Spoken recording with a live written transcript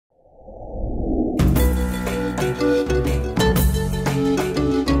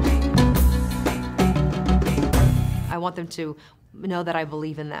want them to know that I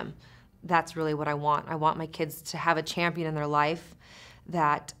believe in them. That's really what I want. I want my kids to have a champion in their life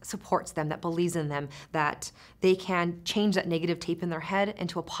that supports them, that believes in them, that they can change that negative tape in their head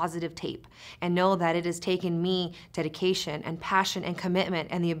into a positive tape, and know that it has taken me dedication and passion and commitment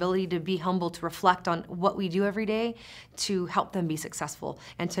and the ability to be humble, to reflect on what we do every day to help them be successful,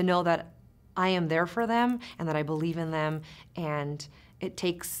 and to know that I am there for them and that I believe in them. And it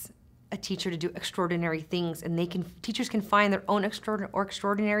takes a teacher to do extraordinary things, and teachers can find their own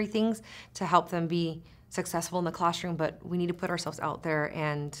extraordinary things to help them be successful in the classroom, but we need to put ourselves out there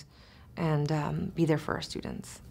and be there for our students.